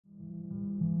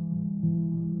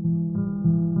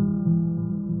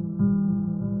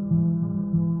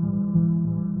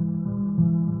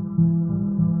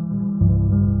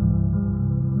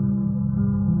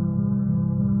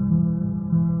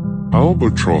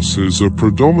Albatrosses are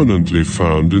predominantly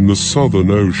found in the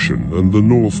Southern Ocean and the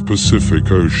North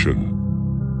Pacific Ocean.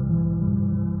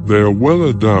 They are well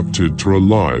adapted to a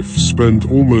life spent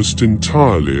almost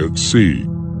entirely at sea,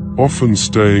 often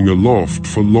staying aloft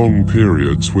for long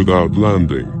periods without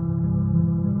landing.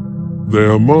 They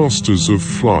are masters of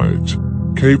flight,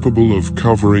 capable of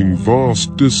covering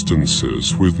vast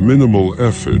distances with minimal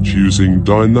effort using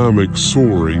dynamic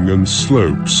soaring and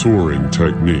slope soaring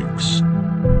techniques.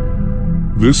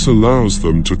 This allows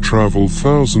them to travel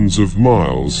thousands of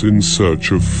miles in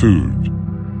search of food.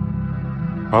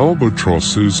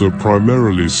 Albatrosses are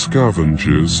primarily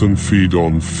scavengers and feed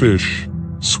on fish,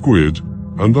 squid,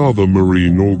 and other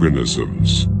marine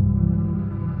organisms.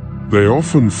 They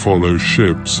often follow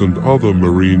ships and other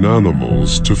marine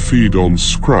animals to feed on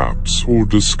scraps or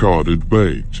discarded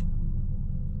bait.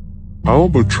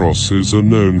 Albatrosses are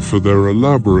known for their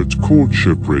elaborate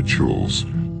courtship rituals,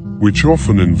 which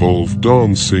often involve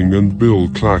dancing and bill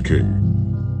clacking.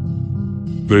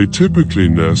 They typically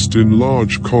nest in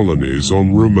large colonies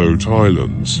on remote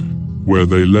islands, where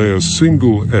they lay a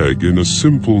single egg in a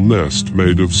simple nest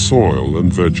made of soil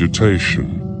and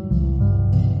vegetation.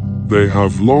 They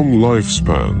have long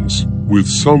lifespans, with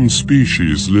some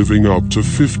species living up to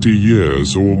 50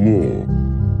 years or more.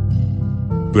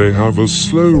 They have a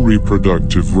slow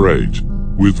reproductive rate,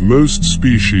 with most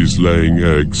species laying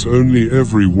eggs only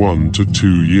every 1 to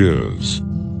 2 years.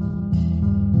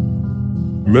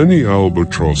 Many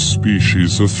albatross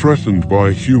species are threatened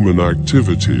by human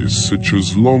activities such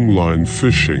as longline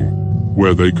fishing,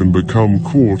 where they can become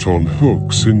caught on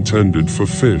hooks intended for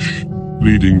fish,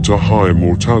 leading to high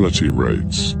mortality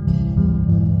rates.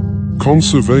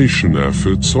 Conservation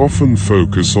efforts often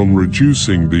focus on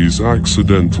reducing these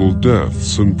accidental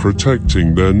deaths and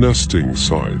protecting their nesting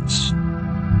sites.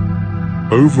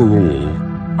 Overall,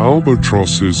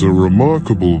 albatrosses are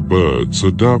remarkable birds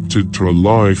adapted to a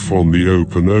life on the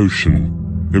open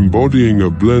ocean, embodying a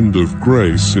blend of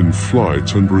grace in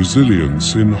flight and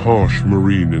resilience in harsh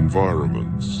marine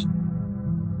environments.